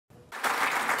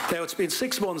Now, it's been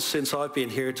 6 months since I've been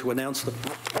here to announce the...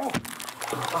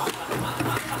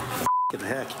 the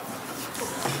heck.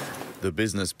 The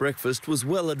business breakfast was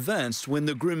well advanced when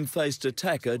the grim-faced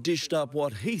attacker dished up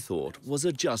what he thought was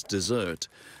a just dessert.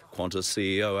 Qantas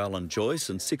CEO Alan Joyce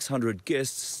and 600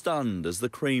 guests stunned as the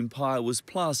cream pie was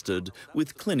plastered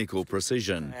with clinical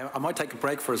precision. I might take a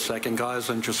break for a second, guys,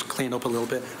 and just clean up a little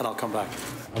bit, and I'll come back.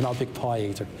 I'm not a big pie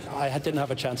eater. I didn't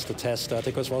have a chance to test. I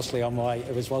think it was mostly on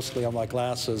my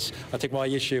glasses. I think my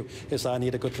issue is that I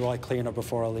need a good dry cleaner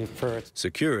before I leave Perth.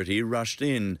 Security rushed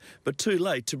in, but too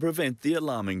late to prevent the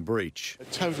alarming breach.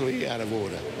 Totally out of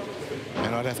order.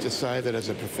 And I'd have to say that as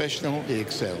a professional, he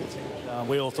excelled.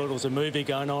 We all thought it was a movie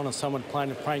going on and someone playing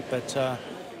a prank, but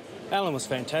Alan was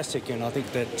fantastic, and I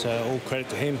think that all credit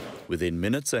to him. Within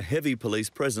minutes, a heavy police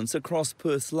presence across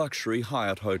Perth's luxury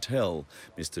Hyatt Hotel.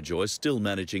 Mr Joyce still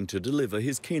managing to deliver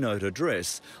his keynote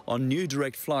address on new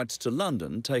direct flights to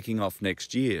London taking off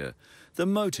next year. The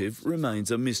motive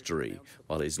remains a mystery.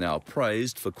 While he's now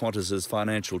praised for Qantas's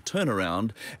financial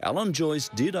turnaround, Alan Joyce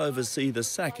did oversee the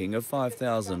sacking of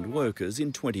 5,000 workers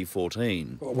in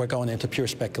 2014. We're going into pure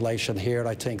speculation here.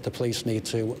 I think the police need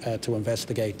to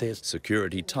investigate this.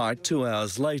 Security tight 2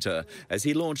 hours later as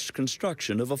he launched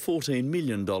construction of a $14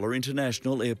 million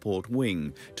international airport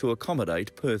wing to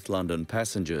accommodate Perth-London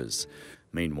passengers.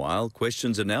 Meanwhile,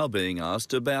 questions are now being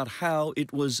asked about how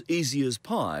it was easy as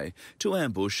pie to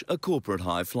ambush a corporate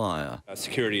high flyer.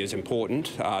 Security is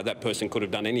important. That person could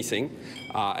have done anything,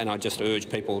 and I just urge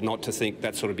people not to think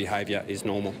that sort of behaviour is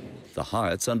normal. The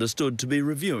Hyatt's understood to be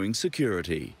reviewing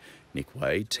security. Nick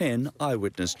Way, 10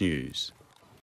 Eyewitness News.